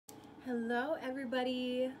Hello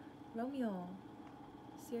everybody. Romeo,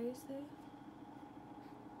 seriously?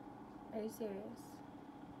 Are you serious?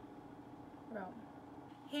 Bro.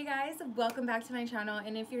 Hey guys, welcome back to my channel,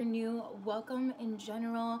 and if you're new, welcome in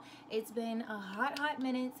general. It's been a hot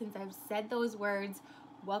minute since I've said those words.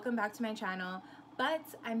 Welcome back to my channel, but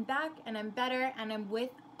I'm back and I'm better and I'm with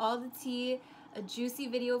all the tea. A juicy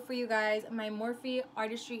video for you guys, my Morphe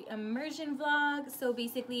artistry immersion vlog. So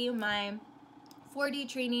basically my 4D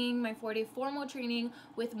training, my 4-day formal training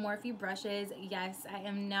with Morphe brushes. Yes, I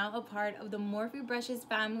am now a part of the Morphe brushes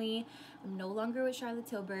family. I'm no longer with Charlotte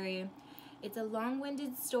Tilbury. It's a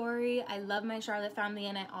long-winded story. I love my Charlotte family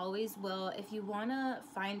and I always will. If you want to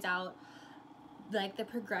find out like the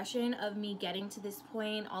progression of me getting to this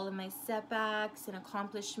point, all of my setbacks and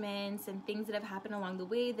accomplishments and things that have happened along the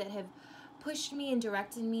way that have pushed me and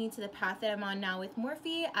directed me to the path that I'm on now with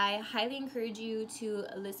Morphe, I highly encourage you to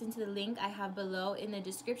listen to the link I have below in the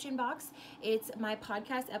description box. It's my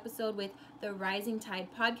podcast episode with the Rising Tide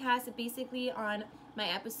podcast. Basically, on my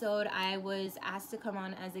episode, I was asked to come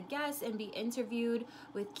on as a guest and be interviewed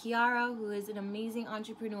with Kiara, who is an amazing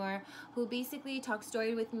entrepreneur, who basically talked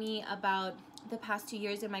story with me about the past 2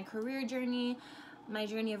 years in my career journey, my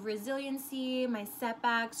journey of resiliency, my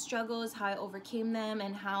setbacks, struggles, how I overcame them,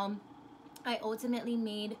 and how I ultimately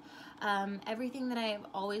made everything that I've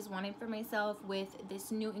always wanted for myself with this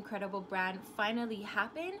new incredible brand finally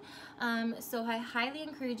happen. So I highly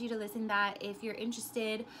encourage you to listen to that if you're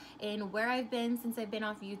interested in where I've been since I've been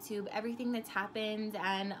off YouTube, everything that's happened,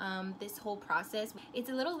 and this whole process. It's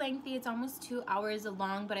a little lengthy, it's almost 2 hours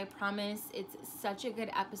long, but I promise it's such a good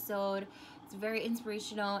episode. It's very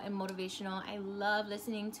inspirational and motivational. I love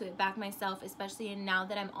listening to it back myself, especially now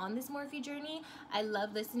that I'm on this Morphe journey. I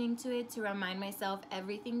love listening to it to remind myself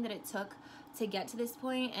everything that it took to get to this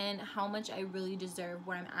point and how much I really deserve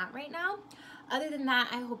where I'm at right now. Other than that,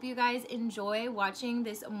 I hope you guys enjoy watching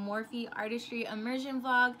this Morphe artistry immersion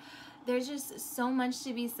vlog. There's just so much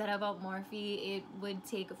to be said about Morphe. It would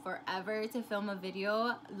take forever to film a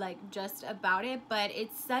video like just about it, but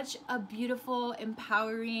it's such a beautiful,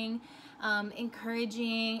 empowering,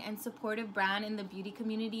 encouraging and supportive brand in the beauty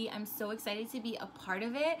community. I'm so excited to be a part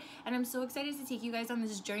of it, and I'm so excited to take you guys on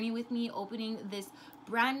this journey with me, opening this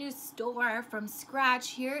brand new store from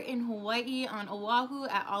scratch here in Hawaii on Oahu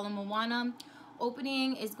at Ala Moana.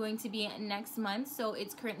 Opening is going to be next month, so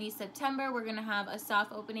it's currently September. We're gonna have a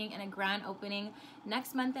soft opening and a grand opening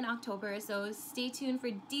next month in October, so stay tuned for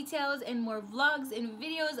details and more vlogs and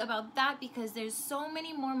videos about that, because there's so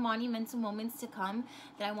many more monumental moments to come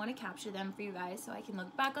that I want to capture them for you guys so I can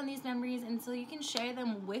look back on these memories and so you can share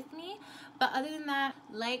them with me. But other than that,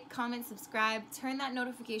 like, comment, subscribe, turn that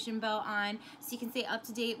notification bell on so you can stay up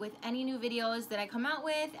to date with any new videos that I come out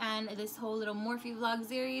with and this whole little Morphe vlog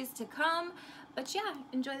series to come. But yeah,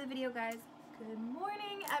 enjoy the video, guys. Good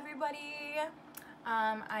morning, everybody.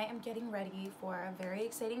 I am getting ready for a very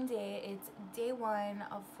exciting day. It's day 1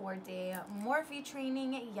 of 4-day Morphe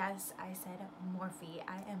training. Yes, I said Morphe.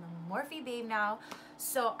 I am a Morphe babe now.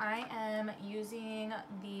 So I am using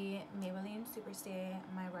the Maybelline Superstay,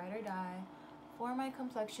 my ride or die, for my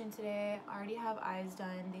complexion today. I already have eyes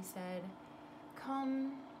done. They said,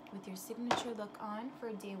 come with your signature look on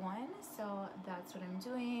for day 1, so that's what I'm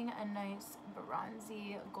doing. A nice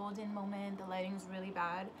bronzy golden moment. The lighting's really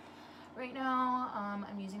bad right now.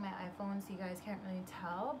 I'm using my iPhone, so you guys can't really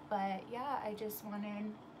tell, but yeah, I just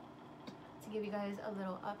wanted to give you guys a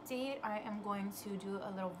little update. I am going to do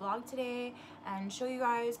a little vlog today and show you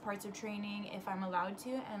guys parts of training if I'm allowed to,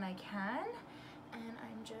 and I can, and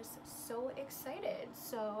I'm just so excited,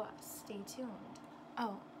 so stay tuned.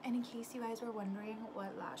 Oh, and in case you guys were wondering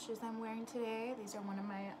what lashes I'm wearing today, these are one of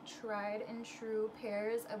my tried and true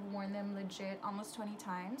pairs. I've worn them legit almost 20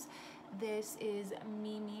 times. This is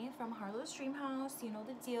Mimi from Harlow's Dream House. You know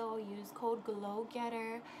the deal. Use code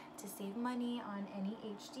GLOWGETTER to save money on any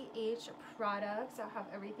HDH products. I'll have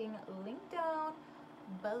everything linked down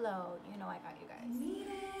below. You know I got you guys. Made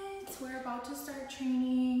it. We're about to start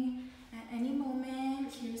training at any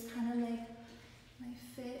moment. Here's kind of like my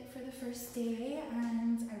fit for the first day,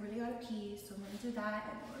 and I really gotta pee, so I'm gonna do that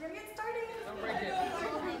and then we're gonna get started. Oh my god.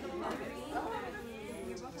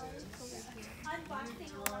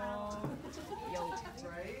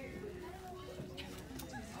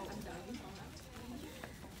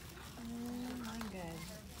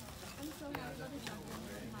 I'm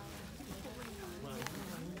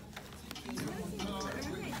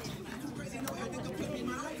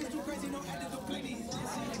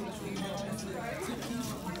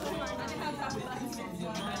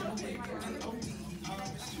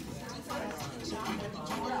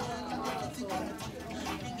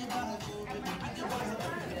so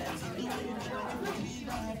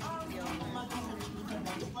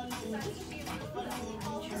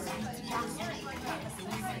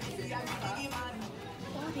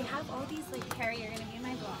Carrie, you're gonna be in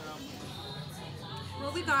my vlog.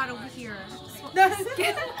 What we got over here?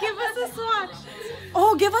 Give us a swatch.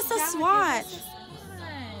 Oh, give us a swatch.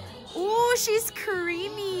 Oh, she's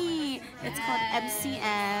creamy. It's called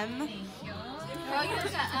MCM. Girl, you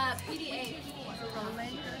look at PDA.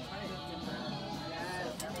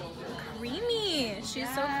 Creamy. She's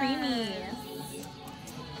so creamy.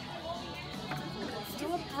 Let's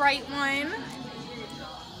do a bright one.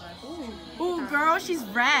 Oh, girl, she's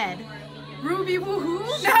red. Ruby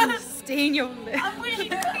woohoo. Stain your lips.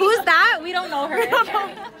 Who's that? We don't know her.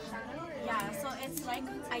 Yeah, so it's like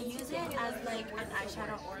I use it as like an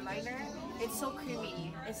eyeshadow or liner. It's so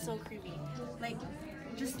creamy. It's so creamy. Like,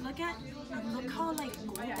 just look how like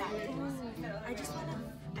gold that is.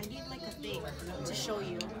 I need like a thing to show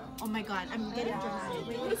you. Oh my god, I'm getting dramatic.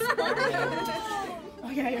 Wait, Oh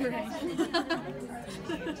yeah, you're right.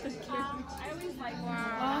 I always like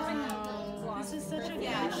wow. This is such a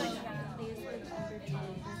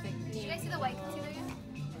Did you guys see the white concealer yet?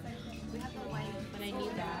 We have the white, but I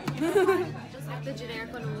need that. just like the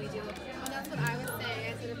generic one when we do. Oh, that's what I would say.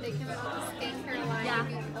 I said if they come out with skincare line, it'd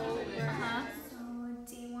be over. So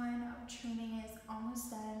day one of training is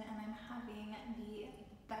almost done, and I'm having the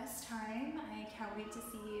best time. I can't wait to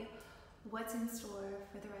see what's in store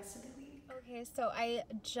for the rest of the week. Okay, so I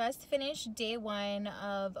just finished day one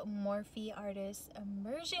of Morphe Artist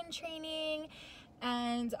Immersion training,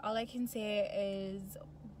 and all I can say is,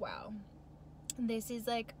 wow. This is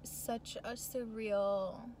like such a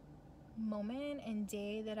surreal moment and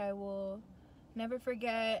day that I will never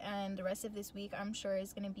forget, and the rest of this week I'm sure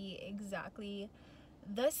is going to be exactly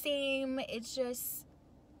the same. It's just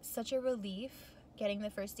such a relief getting the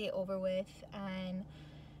first day over with and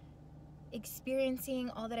experiencing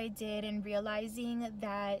all that I did and realizing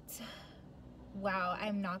that, wow,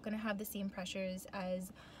 I'm not gonna have the same pressures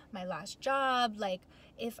as my last job. Like,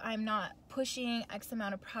 if I'm not pushing X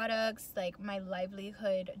amount of products, like, my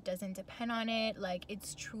livelihood doesn't depend on it. Like,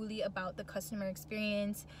 it's truly about the customer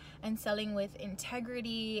experience and selling with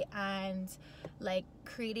integrity and like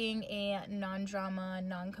creating a non-drama,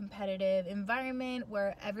 non-competitive environment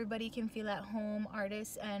where everybody can feel at home,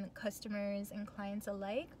 artists and customers and clients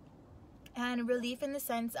alike. And relief in the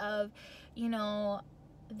sense of, you know,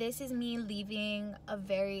 this is me leaving a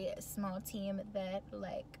very small team that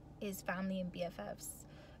like is family and BFFs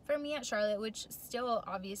for me at Charlotte, which still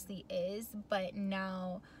obviously is, but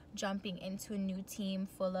now jumping into a new team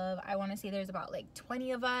full of, I want to say there's about like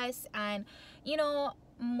 20 of us. And you know,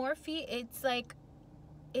 Morphe, it's like,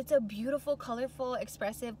 it's a beautiful, colorful,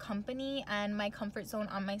 expressive company, and my comfort zone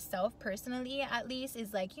on myself personally at least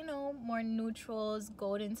is like, you know, more neutrals,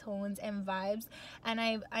 golden tones and vibes. And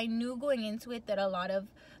I knew going into it that a lot of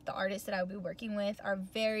the artists that I would be working with are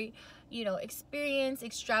very, you know, experienced,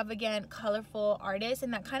 extravagant, colorful artists,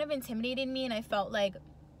 and that kind of intimidated me, and I felt like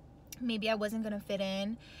maybe I wasn't gonna fit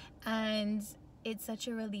in. And it's such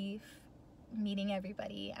a relief meeting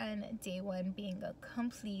everybody and day one being a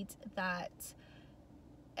complete that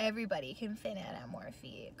everybody can fit in at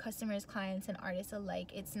Morphe, customers, clients, and artists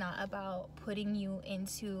alike. It's not about putting you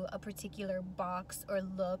into a particular box or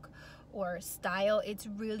look or style. It's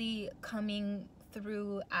really coming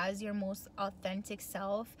through as your most authentic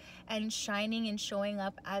self and shining and showing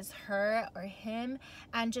up as her or him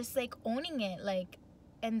and just like owning it. Like,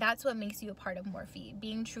 and that's what makes you a part of Morphe,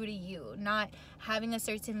 being true to you, not having a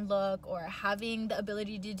certain look or having the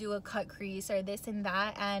ability to do a cut crease or this and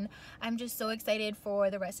that. And I'm just so excited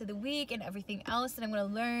for the rest of the week and everything else that I'm going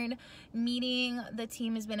to learn. Meeting the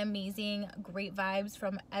team has been amazing, great vibes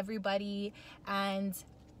from everybody, and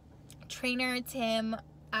trainer Tim,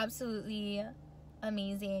 absolutely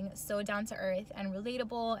amazing, so down to earth and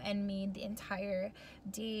relatable, and made the entire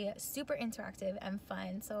day super interactive and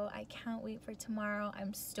fun. So I can't wait for tomorrow.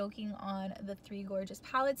 I'm stoking on the 3 gorgeous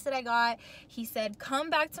palettes that I got. He said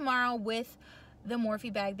come back tomorrow with the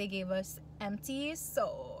Morphe bag they gave us empty,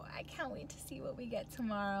 so I can't wait to see what we get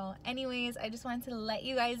tomorrow. Anyways, I just wanted to let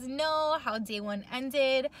you guys know how day one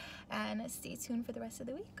ended, and stay tuned for the rest of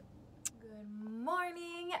the week.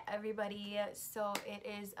 Morning everybody. So it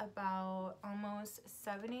is about almost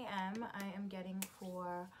 7 a.m. I am getting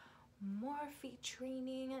for Morphe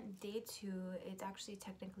training day 2. It's actually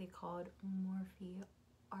technically called Morphe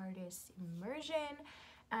Artist Immersion,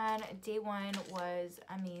 and day 1 was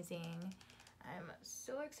amazing. I'm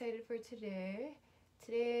so excited for today.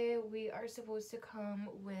 Today we are supposed to come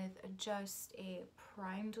with just a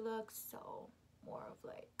primed look, so more of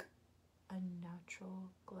like a natural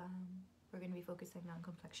glam. We're going to be focusing on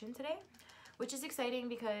complexion today, which is exciting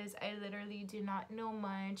because I literally do not know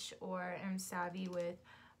much or am savvy with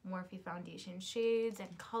Morphe foundation shades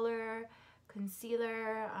and color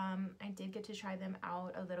concealer. I did get to try them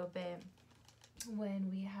out a little bit when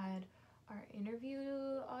we had our interview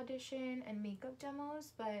audition and makeup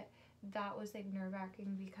demos, but that was like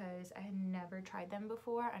nerve-wracking because I had never tried them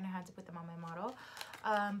before and I had to put them on my model.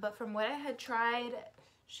 But from what I had tried,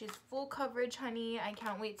 she's full coverage, honey. I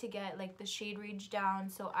can't wait to get like the shade range down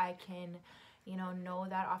so I can, you know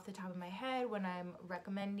that off the top of my head when I'm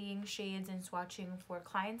recommending shades and swatching for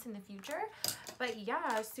clients in the future. But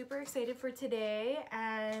yeah, super excited for today,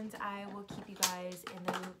 and I will keep you guys in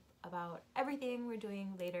the loop about everything we're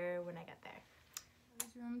doing later when I get there.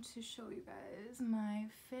 Room to show you guys my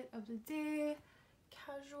fit of the day.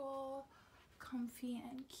 Casual, comfy,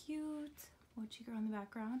 and cute. Mochi girl in the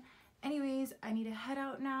background. Anyways, I need to head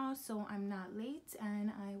out now so I'm not late,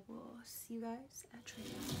 and I will see you guys at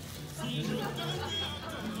training.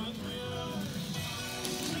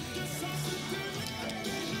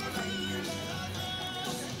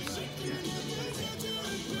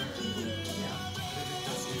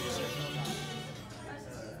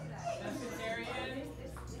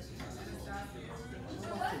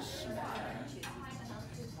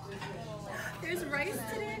 There's rice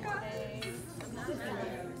today, guys.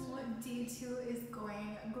 Day 2 is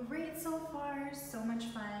going great so far. So much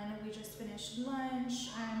fun. We just finished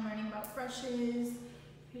lunch. I'm learning about brushes.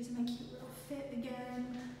 Here's my cute little fit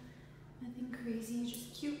again. Nothing crazy,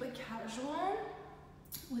 just cute but casual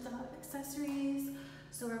with a lot of accessories.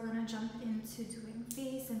 So we're gonna jump into doing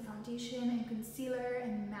face and foundation and concealer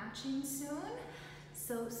and matching soon.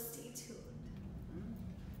 So stay tuned.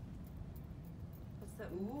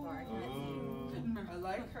 Ooh. I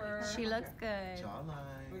like her. She looks good.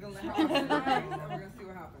 We're gonna let her optimize and we're gonna see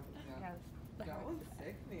what happens. Yeah. That was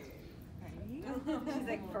sickening. She's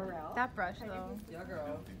like, for real? That brush though. Yeah,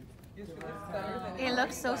 girl. You feel better than It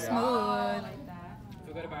looks so smooth.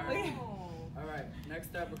 Feel good about her. All right,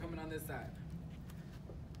 next up, we're coming on this side.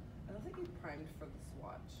 I don't think you primed for the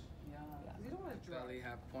swatch. Yeah. You don't want to dry. Belly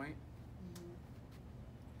half point.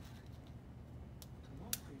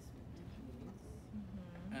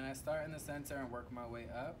 And I start in the center and work my way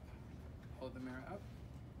up. Hold the mirror up,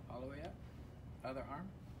 all the way up. Other arm.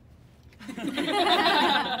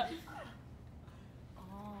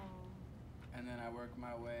 And then I work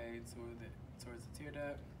my way towards the tear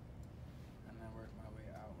duct, and then work my way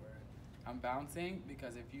outward. I'm bouncing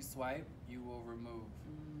because if you swipe, you will remove.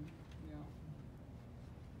 Yeah.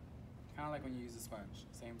 Kind of like when you use a sponge,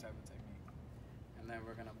 same type of technique. And then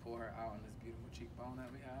we're gonna pull her out on this beautiful cheekbone that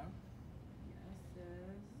we have. Yes.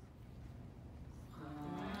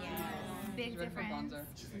 Big difference.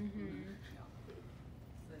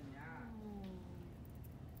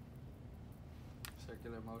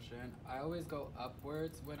 Circular motion. I always go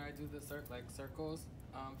upwards when I do the circles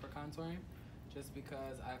for contouring, just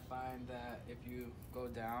because I find that if you go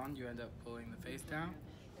down, you end up pulling the face down.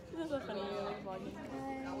 This is so funny.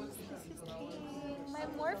 Guys, this is Kate, my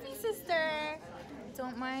Morphe sister.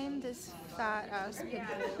 Don't mind this fat ass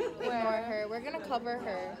piglet. Ignore her. We're gonna cover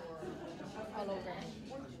her all over.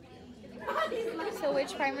 So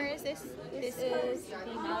which primer is this? This is the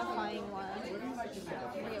mattifying one. I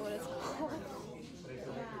forget what it's called.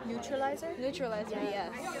 Neutralizer? Neutralizer,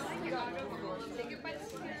 yes.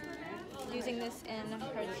 Using this in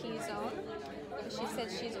her T-zone. She said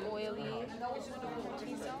she's oily.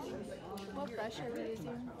 T-zone? What brush are we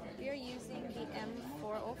using? We are using the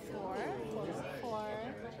M404.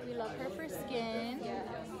 We love her for skin. Yes.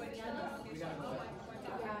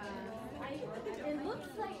 It looks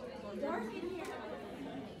like dark in here.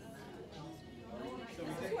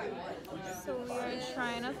 So we are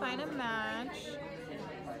trying to find a match.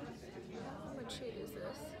 What shade is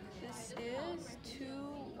this? This is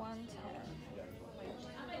 2110.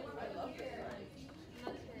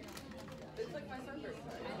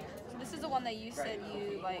 So this is the one that you said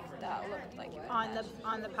you like that looked like you On the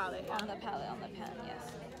palette. on the palette, on the pen,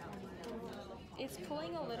 yes. It's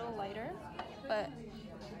pulling a little lighter, but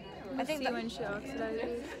I think that when she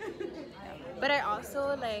oxidizes. But I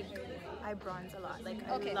also I bronze a lot. I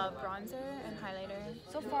love bronzer and highlighter.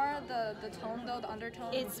 so far the tone though, the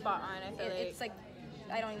undertone, It's spot on. I feel it's like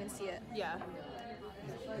I don't even see it. yeah.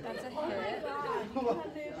 That's a hit.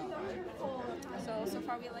 So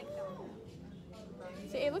far we like that.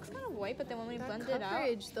 So it looks kind of white, but then when we blend it out,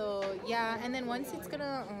 Coverage though, yeah. And then once it's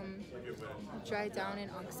gonna dry down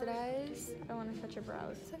and oxidize. I don't want to touch your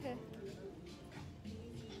brows. It's okay.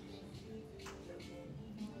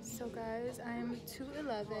 So guys, I'm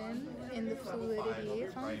 211 in the Fluidity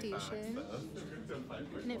foundation,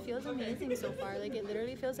 and it feels amazing so far. It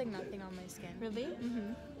literally feels like nothing on my skin. Really?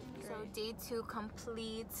 So day 2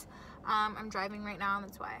 complete. I'm driving right now,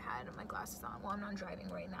 that's why I had my glasses on. Well, I'm not driving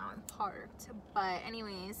right now, I'm parked. But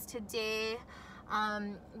anyways, today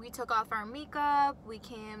we took off our makeup. We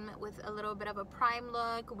came with a little bit of a prime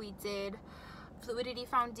look. We did fluidity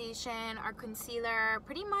foundation, our concealer,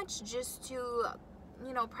 pretty much just to,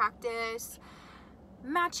 you know, practice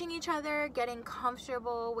matching each other, getting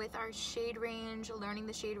comfortable with our shade range, learning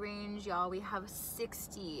the shade range. Y'all, we have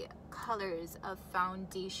 60 colors of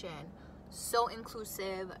foundation, so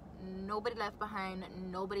inclusive, nobody left behind,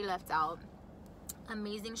 nobody left out.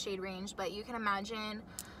 Amazing shade range, but you can imagine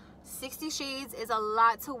 60 shades is a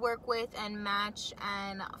lot to work with and match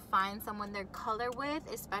and find someone their color with,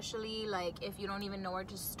 especially like if you don't even know where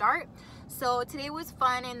to start. So today was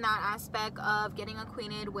fun in that aspect of getting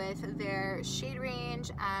acquainted with their shade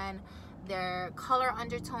range and their color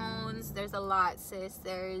undertones. There's a lot, sis.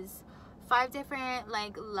 There's 5 different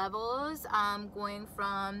like levels, going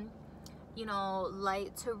from, you know,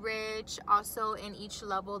 light to rich. Also in each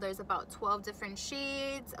level there's about 12 different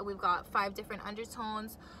shades. We've got 5 different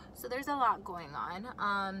undertones, so there's a lot going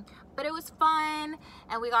on. But it was fun,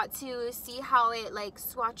 and we got to see how it like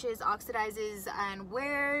swatches, oxidizes, and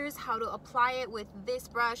wears, how to apply it with this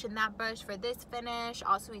brush and that brush for this finish.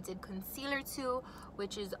 Also we did concealer too,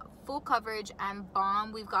 which is full coverage and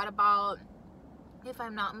bomb. We've got about, if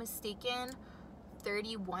I'm not mistaken,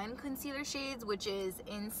 31 concealer shades, which is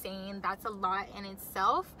insane. That's a lot in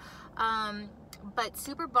itself, but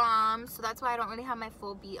super bomb. So that's why I don't really have my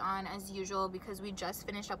full beat on as usual, because we just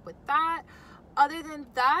finished up with that. Other than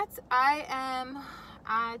that, I am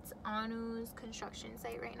at Anu's construction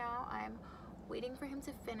site right now. I'm waiting for him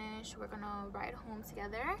to finish. We're gonna ride home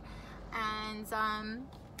together, and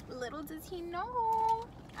little does he know,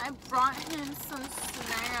 I brought him some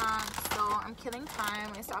snacks. So I'm killing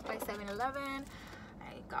time. I stopped by 7-Eleven.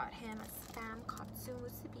 I got him a Spam Katsu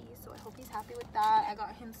Musubi, so I hope he's happy with that. I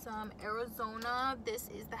got him some Arizona. This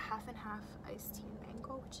is the half and half iced tea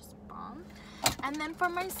mango, which is bomb. And then for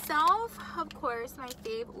myself, of course, my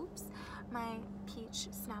fave, oops, my peach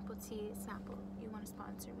Snapple tea. Snapple, you want to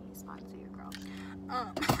sponsor me? Sponsor your girl.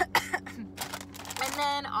 And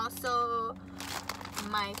then also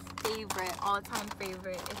my favorite, all-time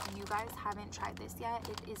favorite, if you guys haven't tried this yet,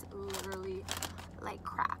 it is literally like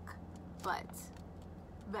crack, but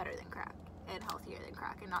better than crack and healthier than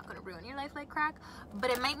crack, and not gonna ruin your life like crack, but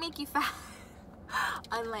it might make you fat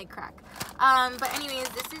unlike crack. But anyways,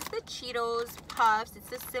 this is the Cheetos Puffs. It's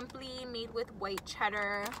the simply made with white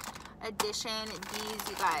cheddar edition. These,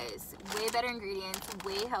 you guys, way better ingredients,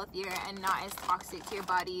 way healthier, and not as toxic to your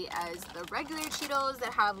body as the regular Cheetos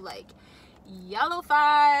that have like yellow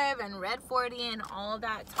 5 and red 40 and all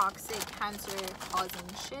that toxic cancer causing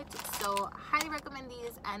shit. So highly recommend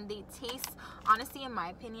these, and they taste, honestly, in my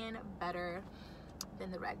opinion, better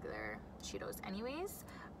than the regular Cheetos anyways.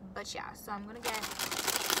 But yeah, so I'm gonna get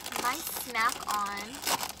my snack on,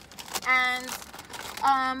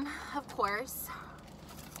 and of course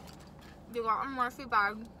you got a Morphe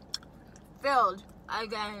bag filled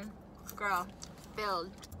again, girl, filled.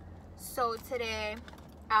 So today,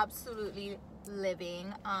 absolutely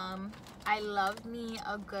living. I love me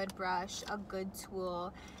a good brush, a good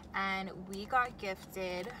tool, and we got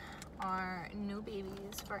gifted our new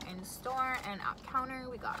babies for in-store and at counter.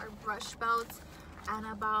 We got our brush belts and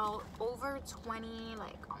about over 20,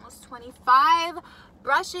 like almost 25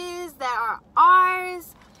 brushes that are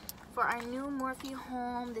ours for our new Morphe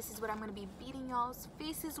home. This is what I'm going to be beating y'all's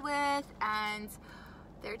faces with, and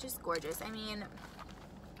they're just gorgeous. I mean,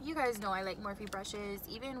 you guys know I like Morphe brushes.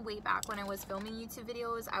 Even way back when I was filming YouTube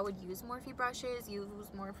videos, I would use Morphe brushes, use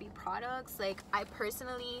Morphe products. Like, I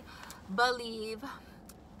personally believe,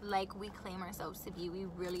 like we claim ourselves to be, we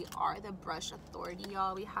really are the brush authority,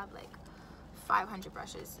 y'all. We have like 500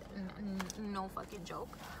 brushes, no fucking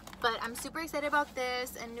joke. But I'm super excited about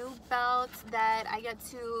this, a new belt that I get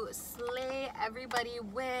to slay everybody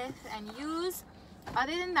with and use.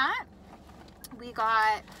 Other than that, we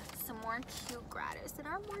got some more cute gratis in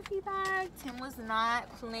our Morphe bag. Tim was not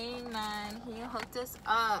playing, man. He hooked us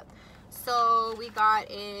up. So we got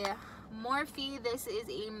a Morphe. This is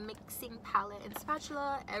a mixing palette and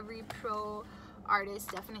spatula. Every pro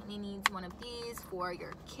artist definitely needs one of these for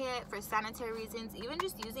your kit, for sanitary reasons, even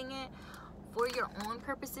just using it for your own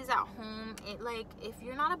purposes at home. It, like, if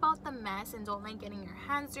you're not about the mess and don't like getting your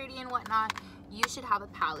hands dirty and whatnot, you should have a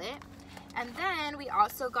palette. And then we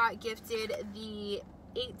also got gifted the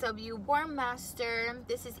 8W Warm Master.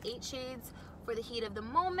 This is 8 shades for the heat of the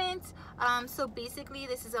moment. So basically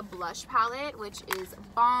this is a blush palette, which is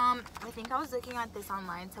bomb. I think I was looking at this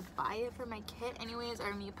online to buy it for my kit anyways,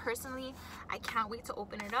 or me personally. I can't wait to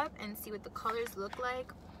open it up and see what the colors look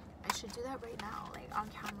like. I should do that right now, like on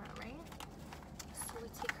camera, right? So we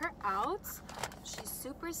take her out. She's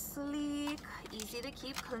super sleek, easy to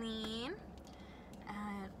keep clean.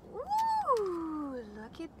 And ooh,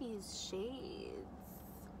 look at these shades.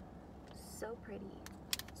 So pretty.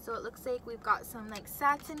 So it looks like we've got some like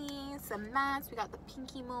satiny, some mattes. We got the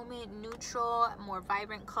pinky moment, neutral, more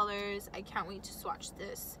vibrant colors. I can't wait to swatch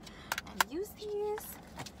this and use these.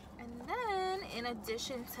 And then in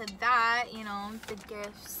addition to that, you know, the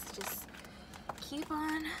gifts just keep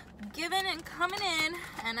on giving and coming in,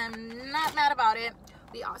 and I'm not mad about it.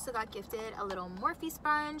 We also got gifted a little Morphe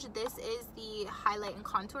sponge. This is the highlight and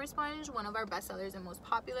contour sponge, one of our best sellers and most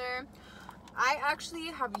popular. I actually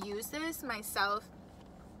have used this myself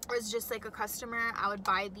as just like a customer. I would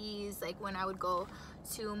buy these like when I would go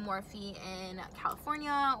to Morphe in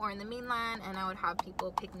California or in the mainland, and I would have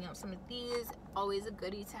people pick me up some of these. Always a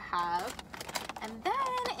goodie to have. And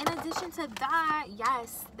then in addition to that,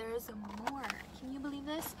 yes, there's more. Can you believe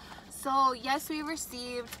this? So yes, we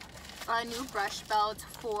received a new brush belt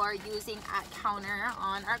for using at counter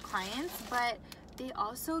on our clients, but they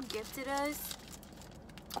also gifted us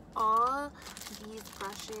all these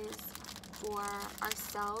brushes for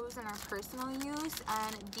ourselves and our personal use.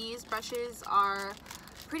 And these brushes are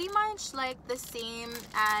pretty much like the same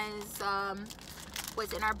as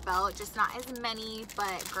what's in our belt, just not as many,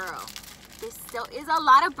 but girl, this still is a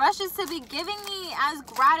lot of brushes to be giving me as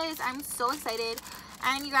gratis. I'm so excited.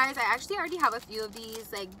 And you guys, I actually already have a few of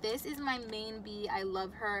these. Like, this is my main B. I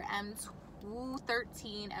love her.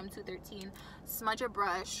 M213 smudger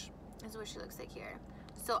brush is what she looks like here.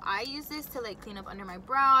 So I use this to like clean up under my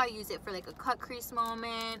brow. I use it for like a cut crease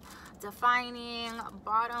moment, defining,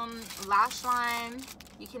 bottom lash line.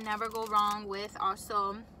 You can never go wrong with.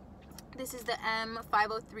 Also, this is the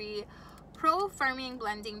M503 Pro Firming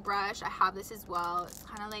Blending Brush. I have this as well. It's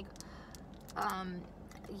kind of like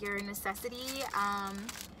your necessity.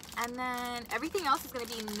 And then everything else is going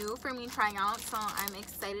to be new for me trying out, so I'm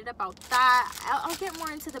excited about that. I'll get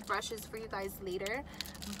more into the brushes for you guys later,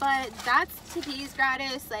 but that's today's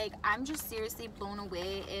gratis. Like, I'm just seriously blown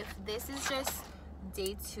away. If this is just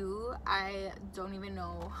day 2, I don't even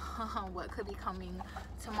know what could be coming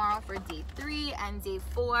tomorrow for day 3 and day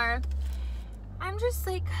 4. I'm just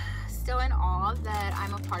like still in awe that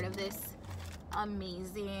I'm a part of this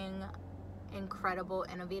amazing, incredible,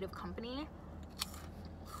 innovative company.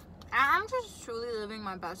 I'm just truly living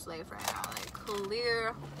my best life right now. Like,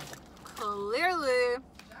 clearly.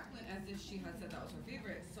 Jacqueline, as if she had said that was her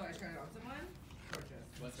favorite, so I tried it on someone. Gorgeous.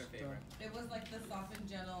 What's her favorite? It was like the soft and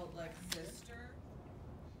gentle, like sister.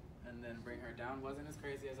 And then bring her down wasn't as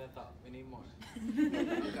crazy as I thought. We need more.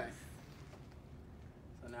 Okay.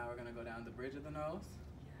 So now we're gonna go down the bridge of the nose.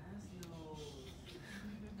 Yes, nose.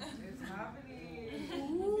 It's happening.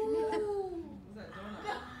 Ooh. Was that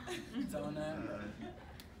donut? Donut.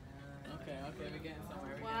 Okay, we're getting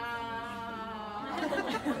somewhere. Wow.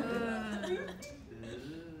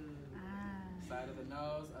 Side of the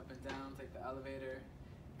nose, up and down, take the elevator.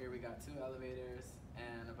 Here we got 2 elevators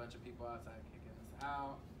and a bunch of people outside kicking us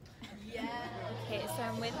out. Yeah. Okay, so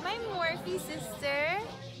I'm with my Morphe sister,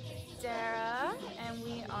 Dara, and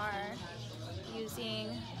we are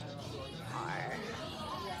using our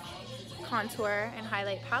contour and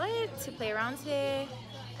highlight palette to play around today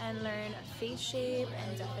and learn face shape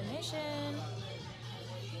and definition.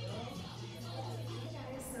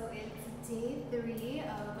 So it's day 3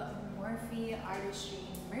 of Morphe Artistry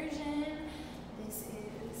Immersion. This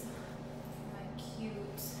is my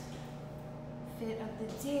cute fit of the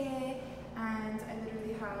day, and I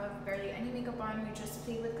literally have barely any makeup on. We just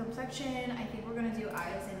played with complexion. I think we're gonna do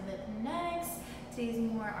eyes and lip next. Today's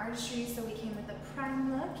more artistry, so we came with a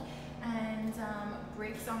prime look, and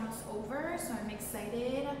break's almost over, so I'm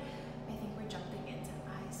excited. I think we're jumping into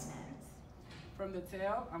eyes next. From the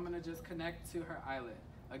tail, I'm gonna just connect to her eyelid.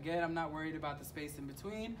 Again, I'm not worried about the space in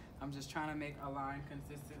between. I'm just trying to make a line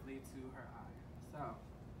consistently to her eye. So,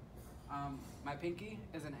 my pinky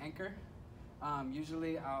is an anchor.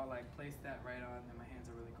 Usually I'll like place that right on, and my hands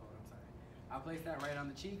are really cold, I'm sorry. I'll place that right on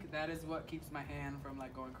the cheek. That is what keeps my hand from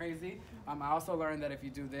like going crazy. I also learned that if you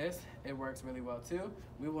do this, it works really well too.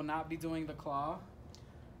 We will not be doing the claw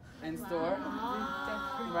in store.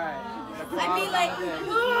 Right. The claw I'd be like,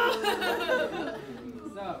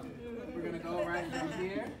 so, we're gonna go right through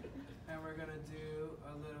here, and we're gonna do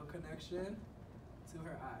a little connection to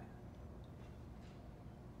her eye.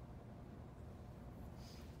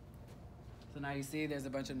 So now you see there's a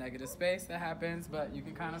bunch of negative space that happens, but you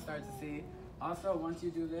can kind of start to see. Also, once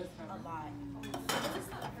you do this, a lot.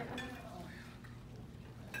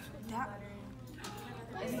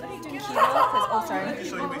 It's pretty cute. Oh, sorry. I can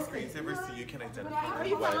show you my screensaver so you can identify. Oh,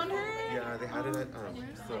 you found her? Yeah, they had it at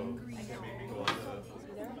so maybe go on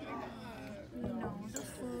No, the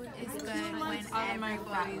food is good when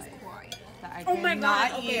everybody's quiet. That I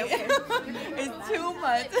cannot eat. It's too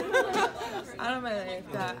much. I don't know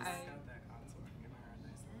if that I.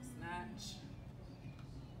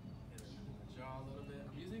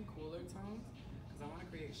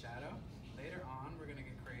 Shadow. Later on, we're gonna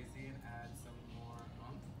get crazy and add some more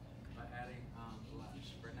oomph by adding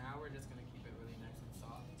blush. For now, we're just gonna keep it really nice and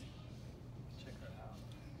soft. Check her out.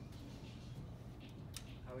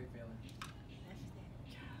 How are we feeling?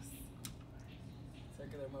 Yes.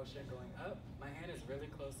 Circular motion going up. My hand is really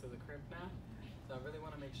close to the crimp now, so I really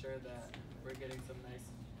want to make sure that we're getting some nice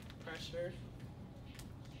pressure.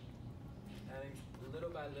 Adding little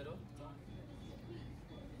by little.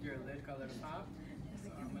 Your lid color to pop. So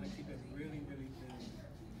I'm going to keep it really, really thin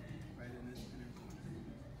right in this inner corner.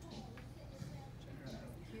 Check her out.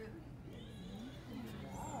 Cute.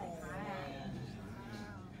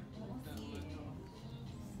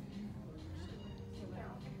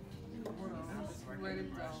 I'm just working the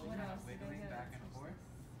brush and kind of wiggling back and forth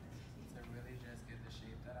to really just get the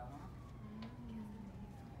shape that I want.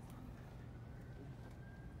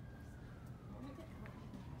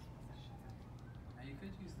 Now you could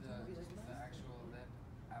use the actual lip,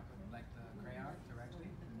 like the crayon directly,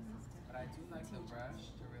 but I do like the brush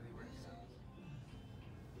to really work it out.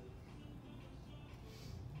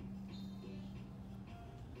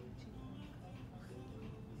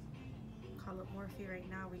 Call up Morphe right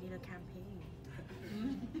now. We need a campaign.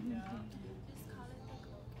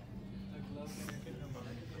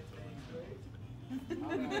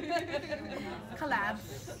 Collab.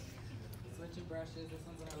 Switching brushes. This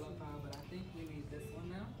one's what I love now, but I think we need this one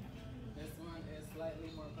now. This one is slightly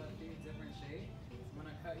more puffy, different shape. I'm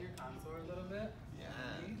gonna cut your contour a little bit. Yes.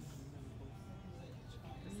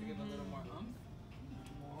 Just to give a little more oomph.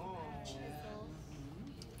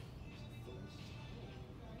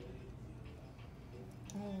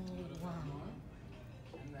 Oh, wow.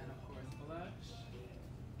 And then of course blush.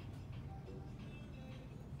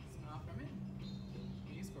 Smile for me.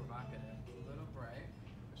 Use provocative. It's a little bright,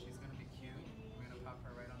 but she's gonna be cute. We're gonna pop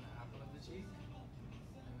her right on the apple of the cheek,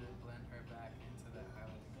 and then blend her back into that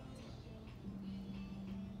highlighting contour.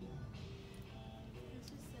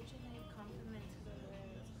 This is such a nice compliment to the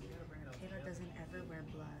lips. You gotta bring it all Taylor together. doesn't ever wear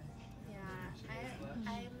blush. Yeah,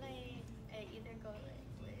 I like, I either go like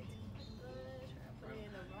way too much blush or I put it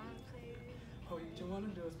in the wrong place. What you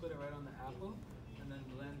want to do is put it right on the apple, and then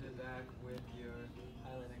blend it back with your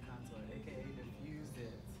highlight and contour, aka diffuse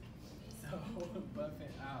it. So buff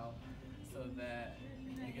it out so that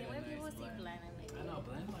you get a When nice people see blend. blend, I'm like, I know,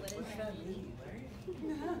 blend. Like, what what does does that that mean, right?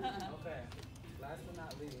 Okay. Last but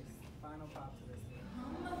not least, final pop to this thing.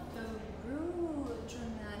 The rude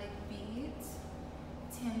dramatic beads.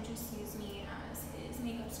 Tim just used me as his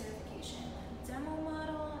makeup certification demo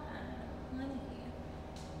model, and honey,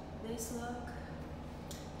 this look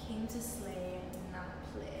came to slay and not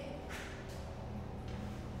play.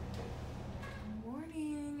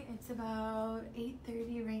 Morning, it's about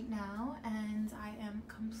 8:30 right now, and I am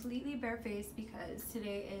completely barefaced because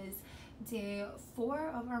today is day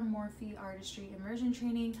 4 of our Morphe artistry immersion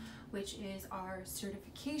training, which is our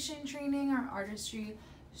certification training, our artistry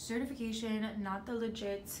certification, not the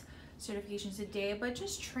legit certification today, but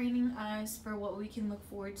just training us for what we can look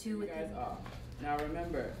forward to You with guys are. Now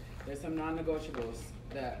remember, there's some non-negotiables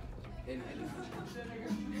that in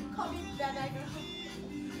call me Dada.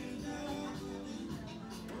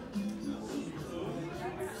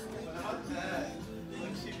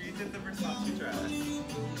 Look, she redid the Versace dress.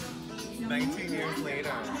 19 years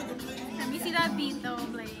later. Let me see that beat though,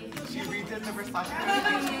 Blade. She redid the Versace dress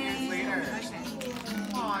 19 years later.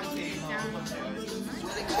 Aw, Taylor, look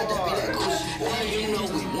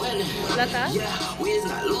at it.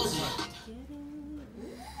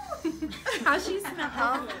 How she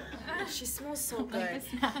smell? She smells so good.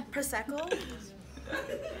 Prosecco?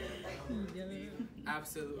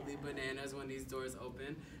 absolutely bananas when these doors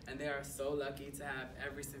open, and they are so lucky to have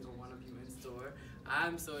every single one of you in store.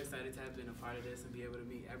 I'm so excited to have been a part of this and be able to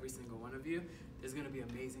meet every single one of you. There's gonna be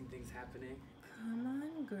amazing things happening. Come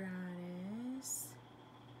on, Gratis.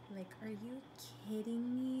 Like, are you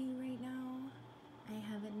kidding me right now? I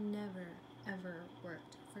have never, ever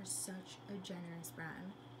worked for such a generous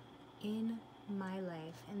brand in my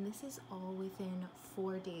life, and this is all within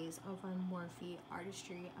 4 days of our Morphe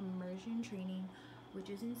artistry immersion training, which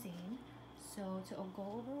is insane. So to go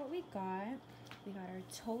over what we got our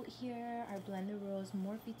tote here, our Blend the Rose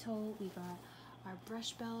Morphe tote. We got our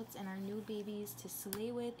brush belts and our new babies to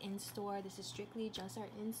slay with in store. This is strictly just our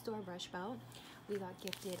in-store brush belt. We got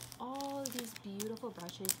gifted all of these beautiful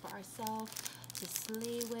brushes for ourselves to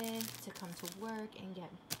slay with, to come to work and get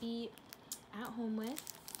beat at home with.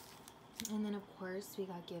 And then of course we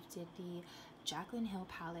got gifted the Jaclyn Hill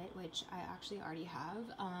palette, which I actually already have,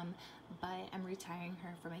 but I'm retiring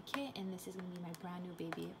her for my kit, and this is going to be my brand new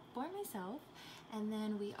baby for myself. And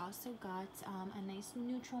then we also got a nice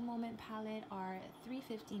neutral moment palette, our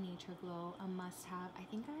 350 Nature Glow, a must have. I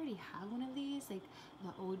think I already have one of these, like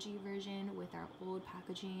the OG version with our old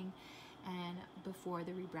packaging and before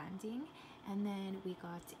the rebranding. And then we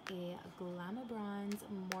got a Glamour Bronze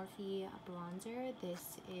Morphe bronzer.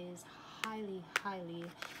 This is highly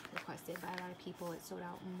requested by a lot of people. It sold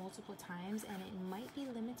out multiple times and it might be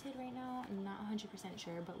limited right now. I'm not 100%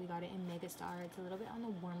 sure, but we got it in Mega Star. It's a little bit on the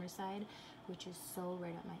warmer side, which is so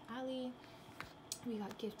right up my alley. We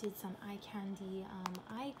got gifted some eye candy,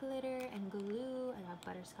 eye glitter and glue. I got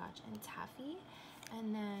butterscotch and taffy.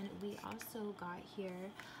 And then we also got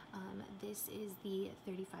here, this is the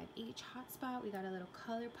 35H hotspot. We got a little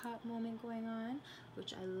color pop moment going on,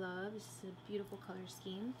 which I love. This is a beautiful color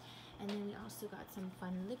scheme. And then we also got some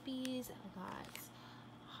fun lippies. I got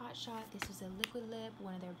Hot Shot. This was a liquid lip,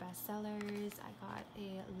 one of their best sellers. I got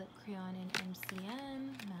a lip crayon in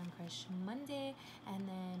MCM, Man Crush Monday, and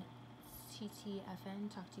then TTFN,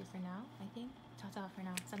 Talk to You for Now, I think. Ta-ta for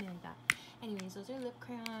now, something like that. Anyways, those are lip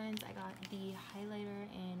crayons. I got the highlighter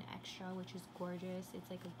in Extra, which is gorgeous. It's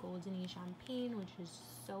like a goldeny champagne, which is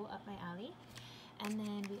so up my alley. And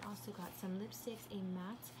then we also got some lipsticks, a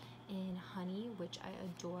matte in Honey, which I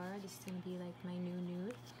adore. This is gonna be like my new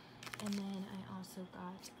nude. And then I also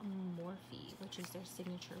got Morphe, which is their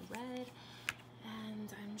signature red. And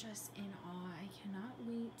I'm just in awe. I cannot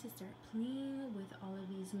wait to start playing with all of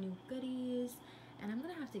these new goodies. And I'm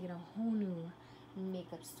gonna have to get a whole new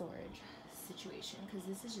makeup storage situation because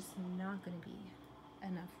this is just not gonna be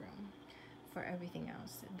enough room for everything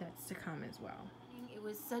else that's to come as well. It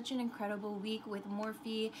was such an incredible week with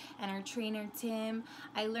Morphe and our trainer Tim.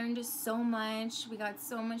 I learned so much. We got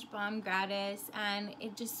so much bomb gratis, and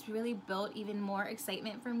it just really built even more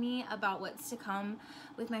excitement for me about what's to come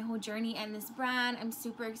with my whole journey and this brand. I'm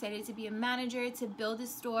super excited to be a manager, to build a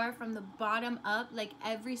store from the bottom up, like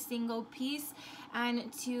every single piece,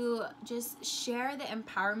 and to just share the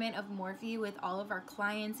empowerment of Morphe with all of our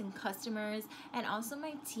clients and customers and also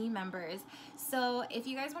my team members. So if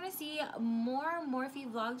you guys want to see more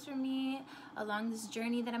Morphe vlogs from me along this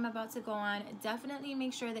journey that I'm about to go on, definitely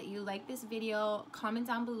make sure that you like this video, comment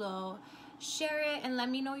down below, share it, and let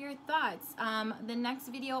me know your thoughts. The next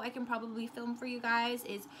video I can probably film for you guys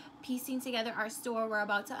is piecing together our store. We're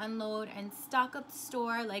about to unload and stock up the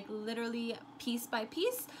store, like literally piece by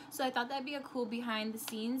piece. So I thought that'd be a cool behind the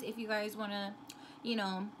scenes if you guys want to, you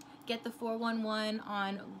know, get the 411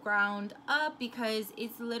 on ground up, because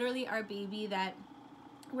it's literally our baby that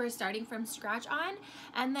we're starting from scratch on.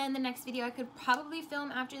 And then the next video I could probably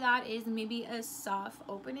film after that is maybe a soft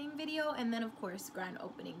opening video, and then of course grand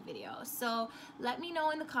opening video. So let me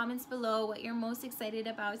know in the comments below what you're most excited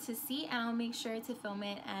about to see, and I'll make sure to film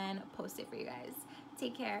it and post it for you guys.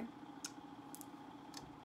 Take care.